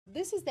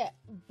this is the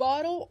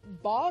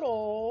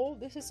bottle.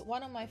 This is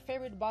one of my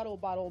favorite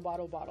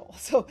bottle.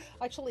 So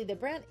actually the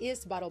brand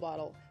is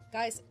bottle.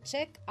 Guys,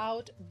 check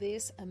out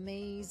this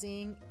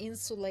amazing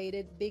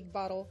insulated big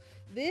bottle.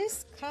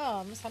 This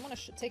comes, I'm gonna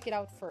take it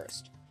out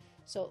first.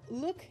 So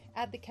look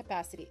at the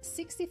capacity,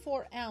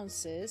 64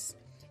 ounces,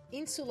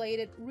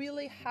 insulated,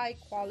 really high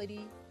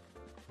quality.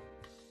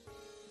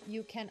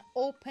 You can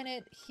open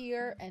it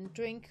here and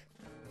drink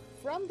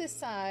from this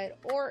side,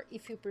 or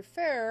if you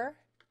prefer,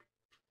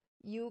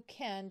 you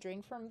can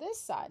drink from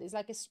this side. It's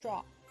like a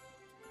straw.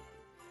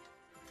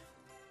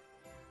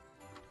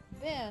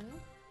 Then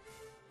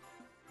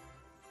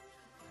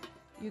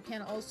you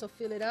can also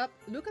fill it up.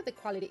 Look at the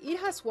quality. It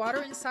has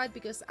water inside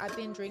because I've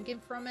been drinking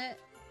from it.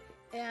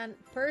 And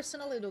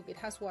personally, look, it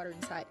has water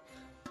inside.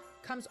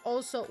 Comes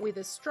also with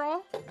a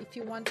straw. If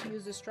you want to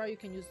use the straw, you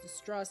can use the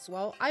straw as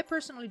well. I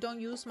personally don't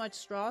use much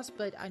straws,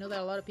 but I know that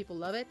a lot of people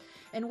love it.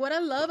 And what I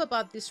love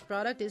about this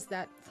product is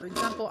that, for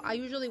example, I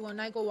usually, when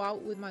I go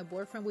out with my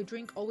boyfriend, we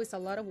drink always a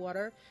lot of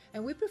water,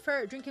 and we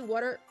prefer drinking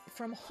water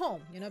from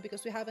home, you know,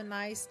 because we have a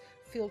nice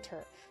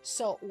filter.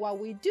 So what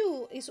we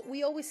do is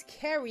we always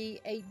carry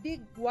a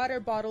big water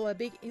bottle, a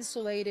big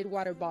insulated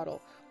water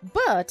bottle.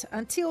 But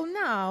until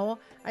now,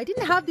 I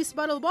didn't have this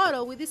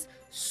bottle with this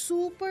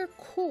super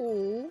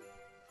cool,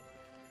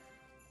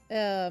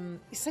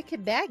 it's like a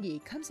baggie.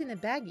 It comes in a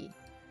baggie.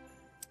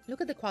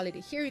 Look at the quality.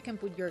 Here you can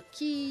put your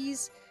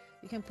keys,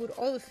 you can put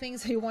all the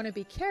things that you want to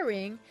be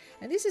carrying.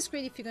 And this is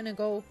great if you're going to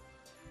go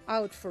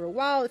out for a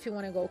while, if you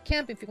want to go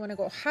camping, if you want to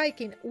go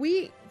hiking.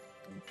 We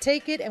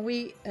take it and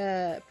we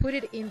put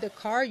it in the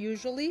car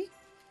usually.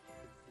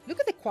 Look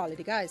at the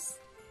quality, guys.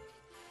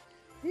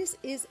 This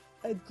is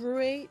a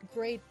great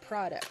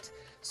product.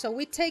 So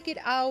we take it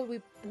out,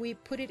 we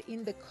put it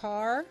in the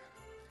car.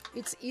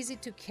 It's easy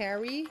to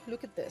carry.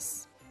 Look at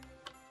this.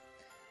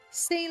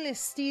 Stainless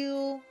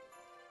steel.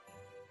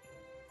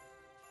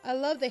 I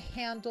love the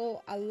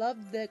handle. I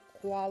love the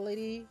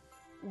quality.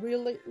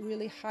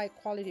 Really high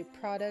quality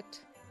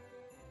product.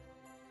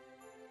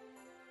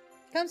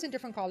 Comes in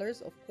different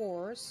colors, of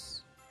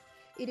course.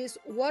 It is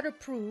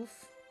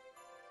waterproof.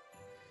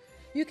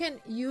 You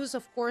can use,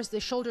 of course, the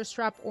shoulder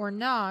strap or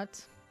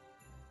not.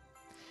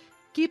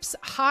 Keeps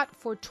hot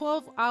for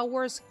 12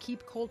 hours,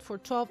 keep cold for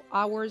 12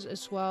 hours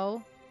as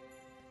well.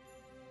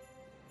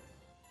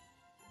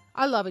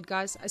 I love it,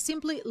 guys. I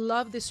simply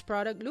love this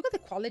product. Look at the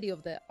quality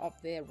of the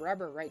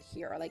rubber right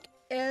here. I like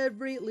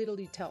every little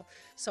detail.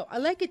 So I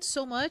like it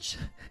so much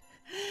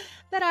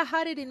that I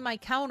had it in my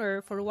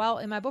counter for a while,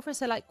 and my boyfriend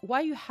said, like, why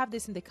you have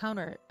this in the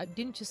counter?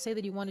 Didn't you say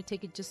that you want to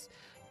take it, just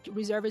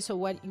reserve it so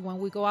when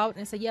we go out?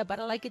 And I said, yeah, but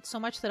I like it so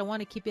much that I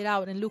want to keep it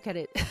out and look at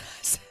it.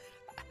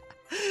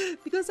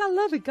 Because I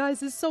love it,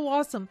 guys. It's so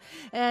awesome.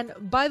 And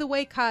by the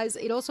way, guys,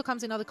 it also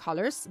comes in other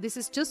colors. This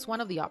is just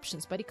one of the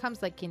options, but it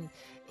comes like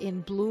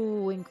in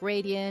blue, in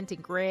gradient,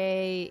 in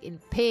gray, in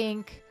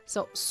pink.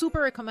 So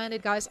super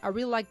recommended, guys. I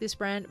really like this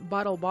brand,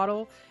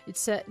 Bottle.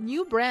 It's a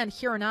new brand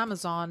here on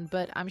Amazon,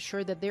 but I'm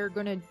sure that they're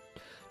gonna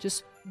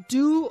just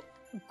do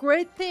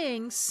great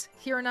things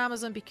here on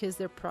Amazon because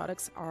their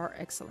products are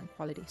excellent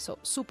quality. So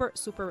super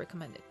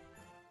recommended.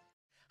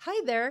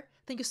 Hi there.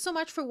 Thank you so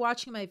much for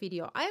watching my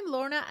video. I am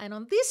Lorna, and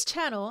on this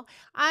channel,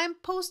 I'm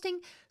posting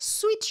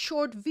sweet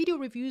short video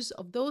reviews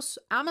of those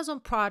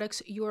Amazon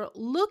products you're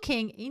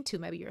looking into.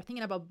 Maybe you're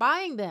thinking about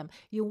buying them.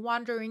 You're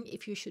wondering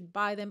if you should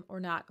buy them or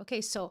not.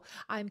 Okay, so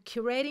I'm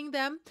curating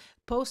them,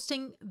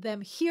 posting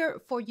them here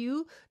for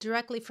you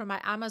directly from my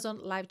Amazon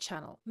live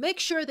channel. Make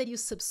sure that you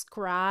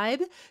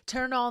subscribe,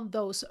 turn on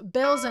those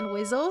bells and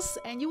whistles,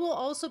 and you will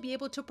also be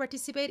able to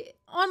participate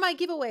on my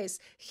giveaways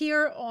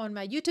here on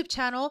my YouTube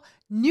channel,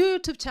 new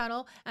YouTube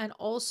channel, and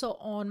also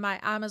on my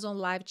Amazon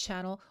live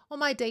channel on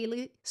my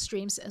daily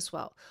streams as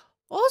well.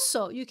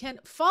 Also, you can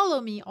follow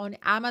me on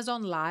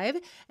Amazon Live,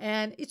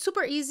 and it's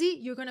super easy.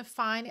 You're going to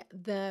find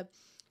the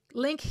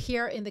link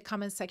here in the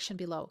comment section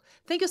below.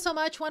 Thank you so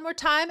much one more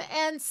time,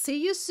 and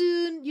see you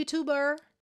soon, YouTuber.